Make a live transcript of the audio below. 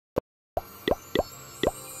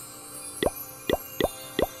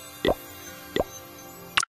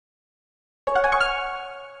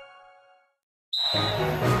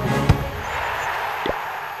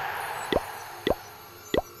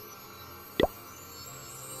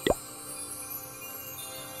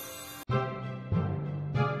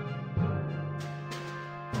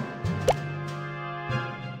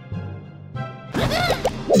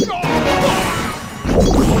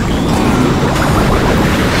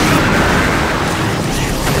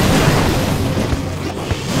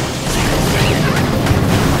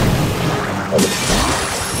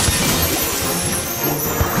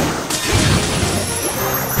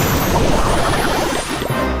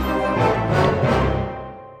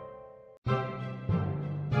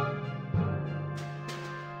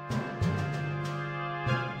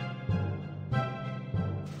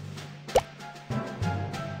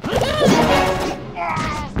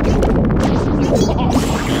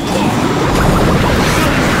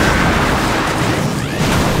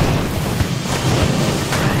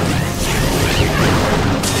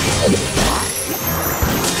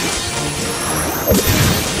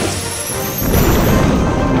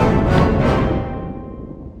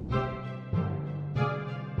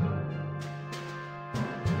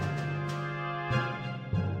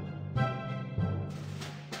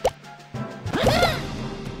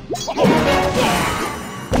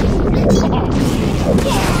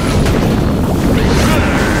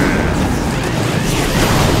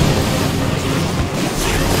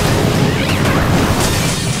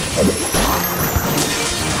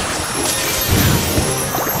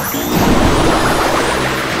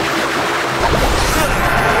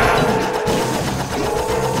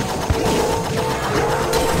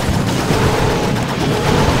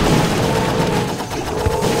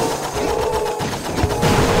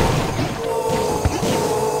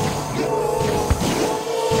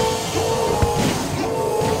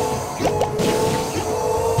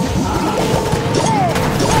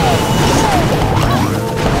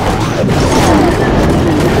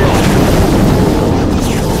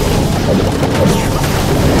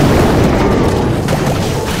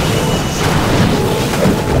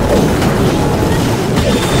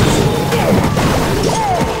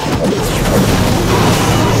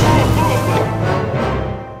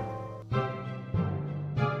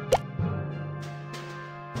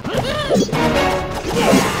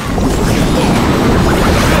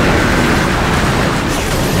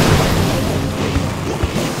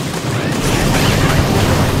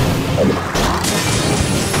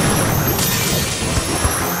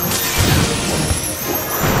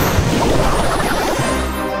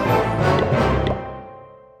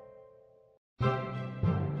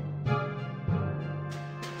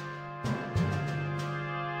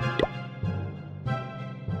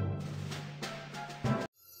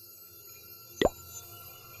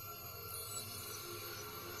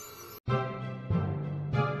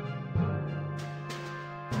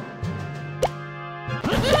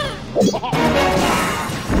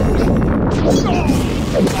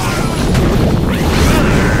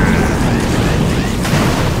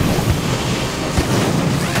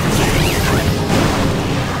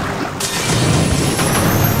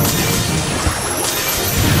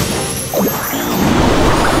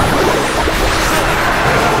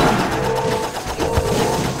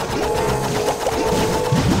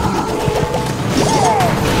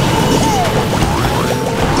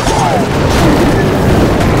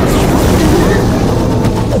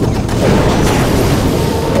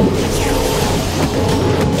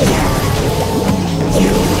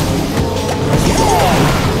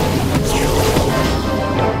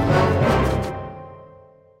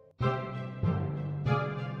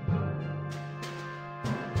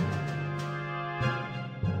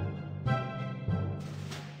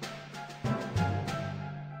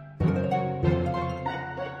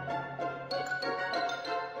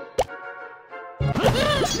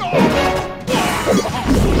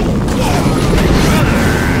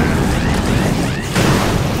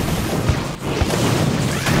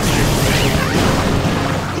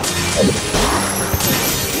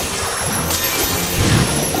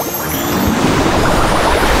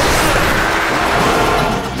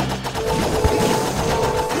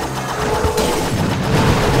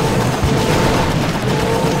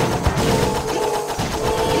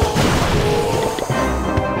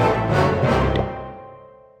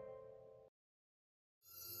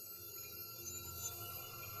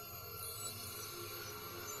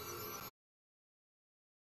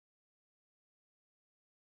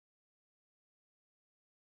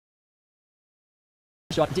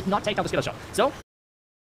shot did not take out the skill shot. So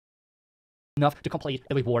enough to complete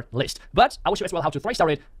the reward list. But I will show you as well how to 3-star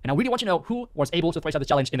it, and I really want you to know who was able to 3-star the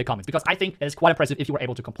challenge in the comments, because I think it is quite impressive if you were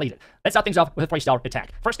able to complete it. Let's start things off with a 3-star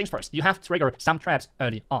attack. First things first, you have to trigger some traps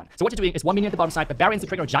early on. So what you're doing is 1 minion at the bottom side, barbarians to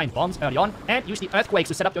trigger giant bombs early on, and use the earthquakes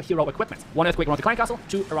to set up your hero equipment. 1 earthquake around the clan castle,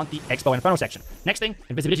 2 around the Expo and Inferno section. Next thing,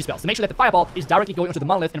 invisibility spells. So make sure that the fireball is directly going onto the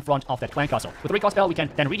monolith in front of that clan castle. With the recall spell, we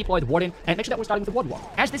can then redeploy the warden, and make sure that we're starting with the ward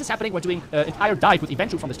wall. As this is happening, we're doing entire dive with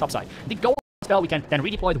Eventual from this top side. The goal spell, we can then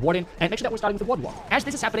redeploy the warden, and make sure that we're starting with the ward wall. As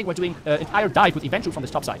this is happening, we're doing entire dive with Eventual from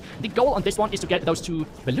this top side. The goal on this one is to get those 2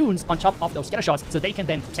 balloons on top of those scatter shots, so they can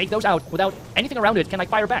then take those out without anything around it can like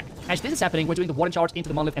fire back. As this is happening, we're doing the warden charge into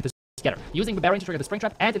the monolith and the scatter, using Barbarian to trigger the spring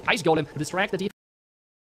trap and an ice golem to distract the defense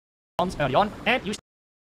bombs early on, and use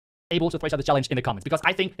able to 3-star the challenge in the comments, because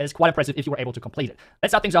I think it is quite impressive if you were able to complete it.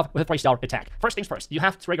 Let's start things off with a 3-star attack. First things first, you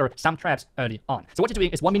have to trigger some traps early on. So what you're doing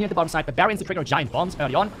is 1 minion at the bottom side, barbarians to trigger giant bombs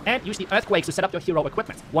early on, and use the earthquakes to set up your hero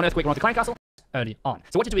equipment. 1 earthquake around the clan castle early on.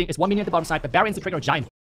 So what you're doing is 1 minion at the bottom side, barbarians to trigger giant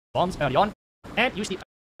bombs early on, and use the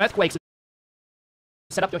earthquakes to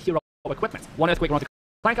set up your hero equipment. 1 earthquake around the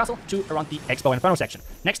clan castle, 2 around the Expo and Inferno section.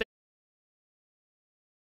 Next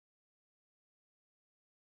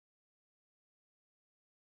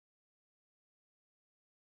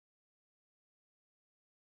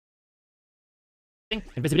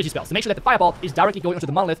invisibility spells. So make sure that the fireball is directly going onto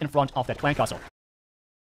the monolith in front of that clan castle.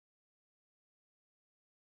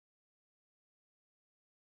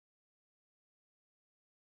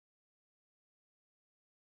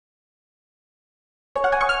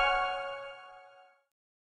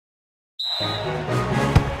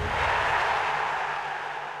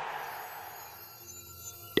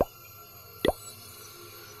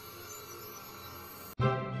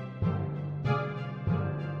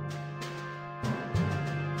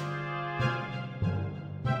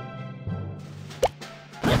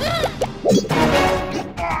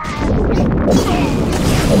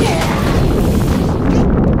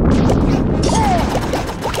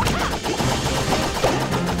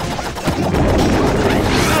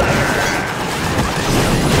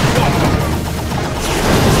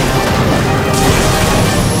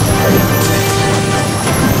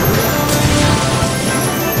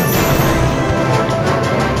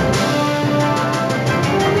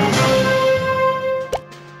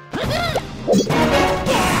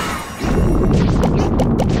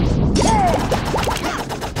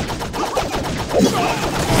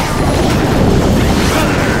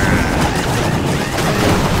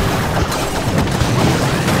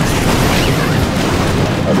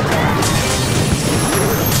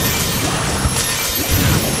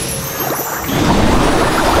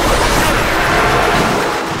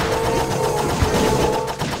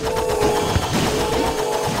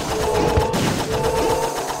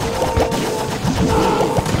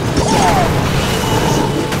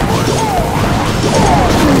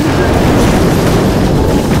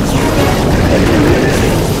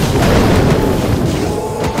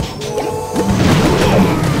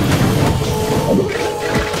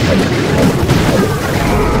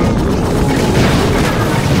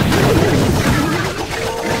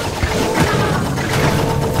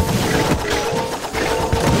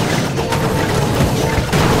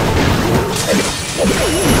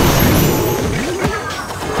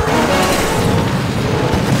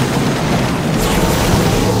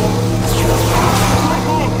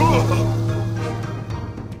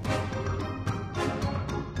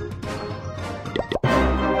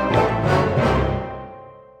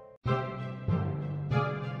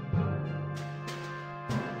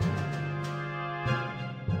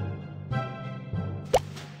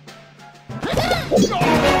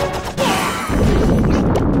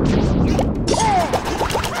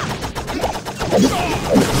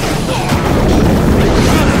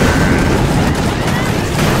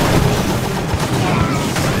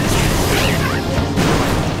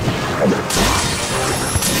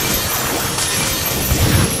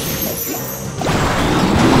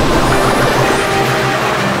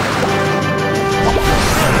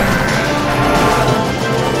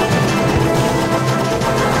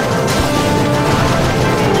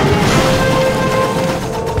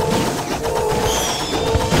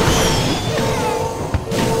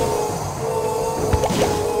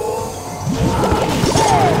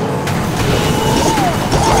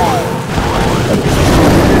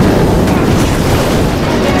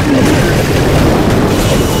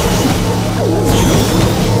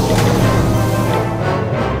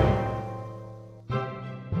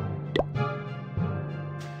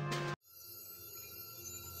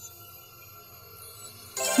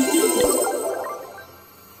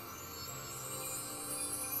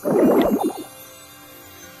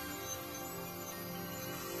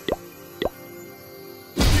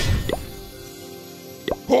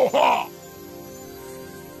 Ha ha!